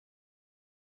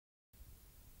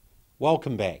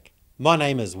Welcome back. My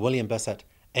name is William Bisset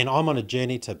and I'm on a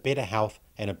journey to better health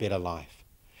and a better life.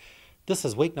 This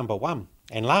is week number 1,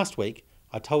 and last week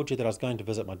I told you that I was going to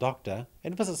visit my doctor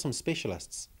and visit some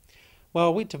specialists. Well, I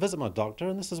went to visit my doctor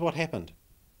and this is what happened.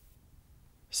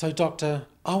 So doctor,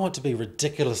 I want to be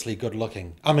ridiculously good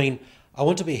looking. I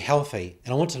want to be healthy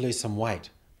and I want to lose some weight.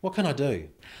 What can I do?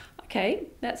 Okay,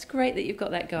 that's great that you've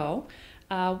got that goal.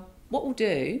 What we'll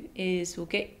do is we'll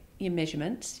get your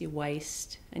measurements, your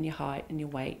waist and your height and your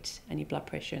weight and your blood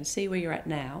pressure and see where you're at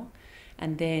now.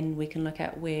 And then we can look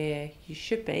at where you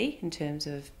should be in terms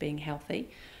of being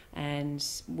healthy and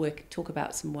talk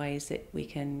about some ways that we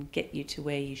can get you to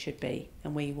where you should be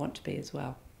and where you want to be as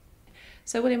well.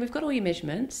 So William, we've got all your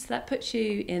measurements. That puts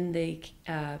you in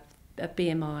a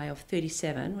BMI of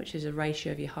 37, which is a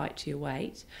ratio of your height to your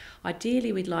weight.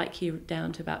 Ideally, we'd like you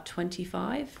down to about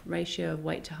 25 ratio of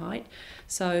weight to height.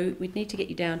 So we'd need to get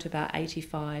you down to about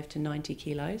 85 to 90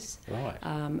 kilos. Right.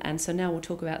 And so now we'll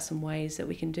talk about some ways that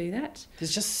we can do that.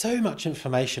 There's just so much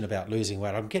information about losing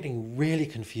weight. I'm getting really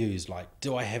confused. Like,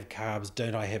 do I have carbs?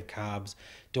 Don't I have carbs?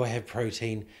 Do I have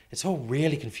protein? It's all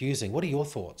really confusing. What are your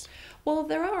thoughts? Well,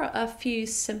 there are a few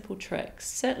simple tricks.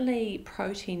 Certainly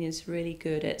protein is really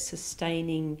good at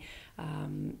sustaining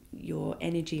your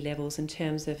energy levels in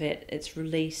terms of it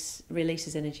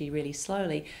releases energy really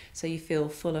slowly, so you feel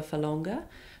fuller for longer.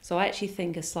 So I actually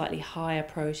think a slightly higher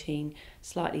protein,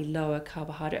 slightly lower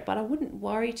carbohydrate, but I wouldn't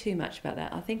worry too much about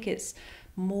that. I think it's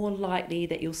more likely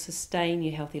that you'll sustain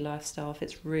your healthy lifestyle if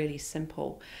it's really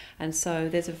simple. And so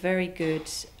there's a very good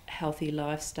healthy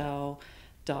lifestyle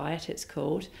diet, it's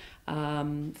called,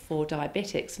 for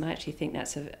diabetics, and I actually think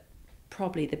that's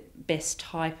probably the best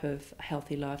type of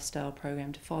healthy lifestyle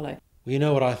program to follow. Well, you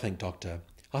know what I think, doctor?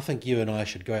 I think you and I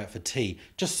should go out for tea,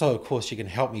 just so of course you can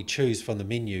help me choose from the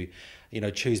menu,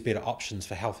 choose better options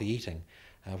for healthy eating.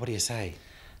 What do you say?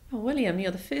 Oh, William,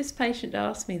 you're the first patient to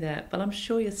ask me that, but I'm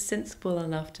sure you're sensible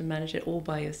enough to manage it all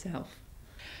by yourself.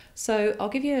 So I'll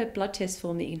give you a blood test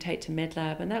form that you can take to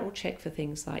MedLab, and that will check for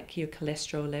things like your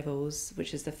cholesterol levels,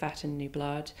 which is the fat in your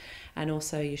blood, and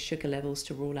also your sugar levels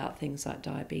to rule out things like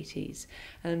diabetes.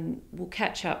 And we'll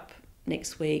catch up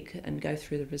next week and go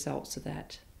through the results of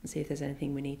that and see if there's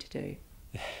anything we need to do.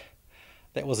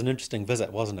 That was an interesting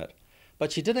visit, wasn't it?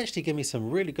 But she did actually give me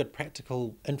some really good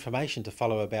practical information to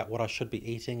follow about what I should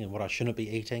be eating and what I shouldn't be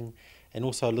eating, and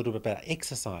also a little bit about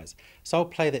exercise. So I'll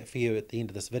play that for you at the end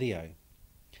of this video.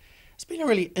 It's been a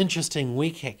really interesting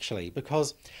week actually,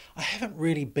 because I haven't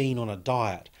really been on a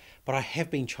diet, but I have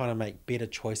been trying to make better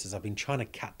choices. I've been trying to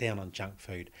cut down on junk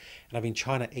food, and I've been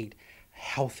trying to eat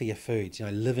healthier foods,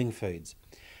 living foods.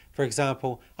 For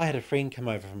example, I had a friend come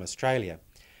over from Australia,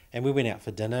 and we went out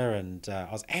for dinner, and I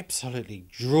was absolutely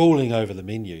drooling over the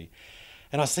menu.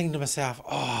 And I was thinking to myself,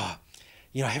 I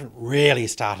haven't really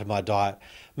started my diet.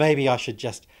 Maybe I should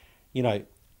just,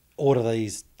 order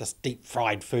this deep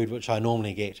fried food, which I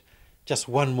normally get, just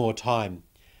one more time.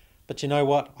 But you know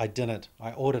what? I didn't.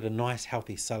 I ordered a nice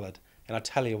healthy salad, and I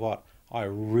tell you what, I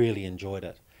really enjoyed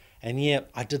it. And yeah,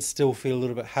 I did still feel a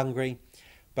little bit hungry,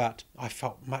 but I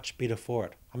felt much better for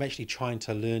it. I'm actually trying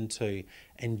to learn to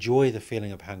enjoy the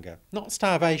feeling of hunger. Not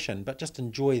starvation, but just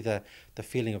enjoy the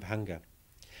feeling of hunger.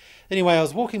 Anyway, I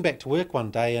was walking back to work one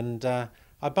day and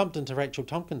I bumped into Rachel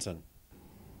Tompkinson.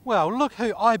 Well, look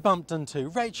who I bumped into,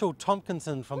 Rachel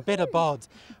Tompkinson from Better Bods.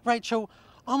 Rachel,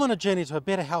 I'm on a journey to a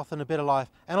better health and a better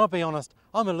life, and I'll be honest,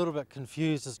 I'm a little bit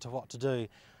confused as to what to do.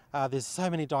 There's so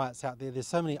many diets out there, there's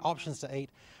so many options to eat.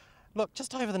 Look,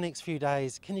 just over the next few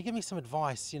days, can you give me some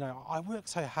advice? I work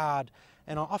so hard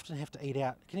and I often have to eat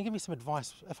out. Can you give me some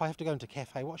advice if I have to go into a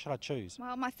cafe? What should I choose?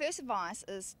 Well, my first advice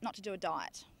is not to do a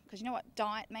diet, because you know what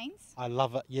diet means? I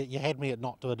love it. You had me at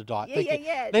not doing a diet.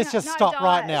 Yeah. Let's just stop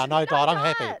right now. No diet, I'm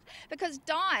happy. Because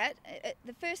diet,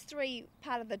 the first three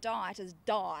part of the diet is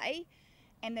die,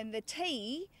 and then the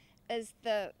T is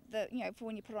the for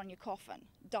when you put it on your coffin.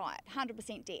 Diet,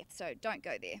 100% death, so don't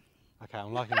go there. Okay,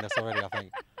 I'm liking this already, I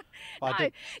think. No,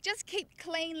 just keep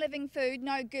clean living food,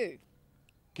 no goo.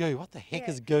 Goo? What the heck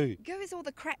is goo? Goo is all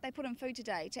the crap they put in food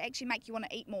today to actually make you want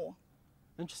to eat more.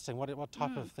 Interesting. What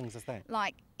type of things is that?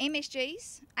 Like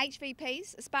MSGs,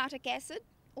 HVPs, aspartic acid,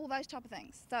 all those type of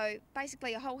things. So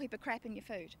basically a whole heap of crap in your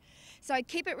food. So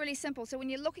keep it really simple. So when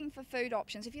you're looking for food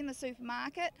options, if you're in the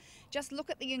supermarket, just look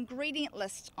at the ingredient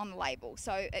list on the label.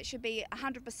 So it should be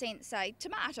 100% say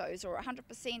tomatoes or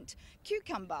 100%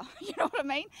 cucumber, you know what I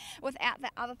mean? Without the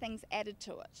other things added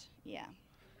to it. Yeah.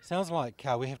 Sounds like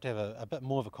we have to have a bit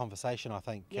more of a conversation, I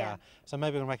think. Yeah. So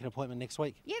maybe we'll make an appointment next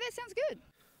week. Yeah, that sounds good.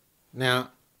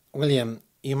 Now, William,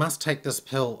 you must take this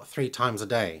pill 3 times a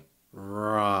day.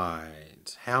 Right.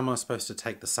 meant? How am I supposed to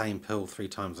take the same pill 3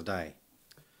 times a day?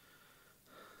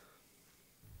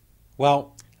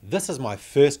 Well, this is my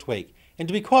first week, and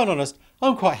to be quite honest,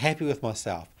 I'm quite happy with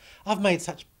myself. I've made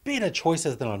such better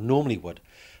choices than I normally would.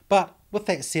 But with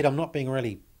that said, I'm not being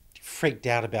really freaked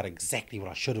out about exactly what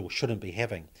I should or shouldn't be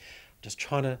having. I'm just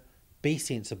trying to be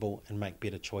sensible and make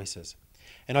better choices.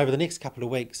 And over the next couple of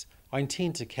weeks, I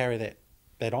intend to carry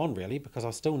that on really, because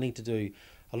I still need to do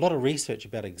a lot of research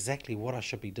about exactly what I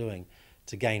should be doing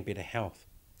to gain better health.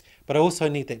 But I also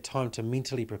need that time to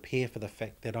mentally prepare for the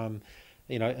fact that I'm,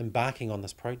 embarking on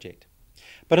this project.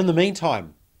 But in the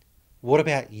meantime, what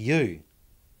about you?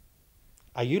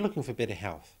 Are you looking for better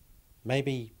health?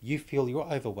 Maybe you feel you're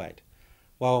overweight.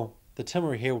 Well, the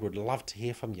Timaru Herald would love to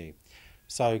hear from you.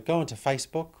 So go onto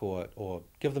Facebook or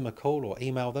give them a call or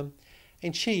email them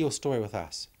and share your story with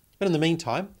us. But in the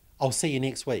meantime, I'll see you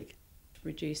next week.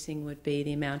 Reducing would be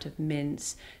the amount of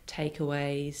mince,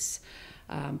 takeaways,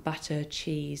 butter,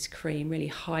 cheese, cream, really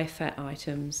high fat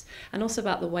items, and also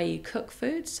about the way you cook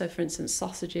food. So for instance,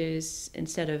 sausages,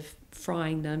 instead of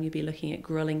frying them, you'd be looking at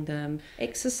grilling them.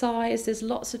 Exercise, there's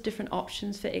lots of different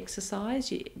options for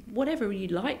exercise, whatever you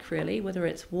like really, whether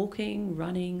it's walking,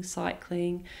 running,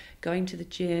 cycling, going to the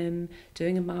gym,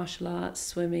 doing a martial arts,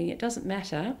 swimming, it doesn't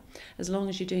matter, as long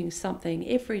as you're doing something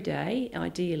every day,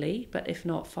 ideally, but if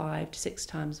not 5 to 6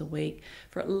 times a week,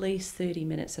 for at least 30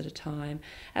 minutes at a time,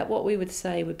 at what we would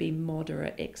say would be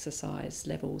moderate exercise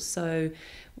levels. So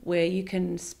where you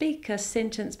can speak a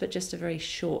sentence but just a very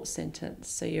short sentence,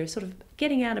 so you're sort of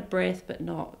getting out of breath but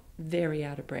not very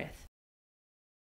out of breath.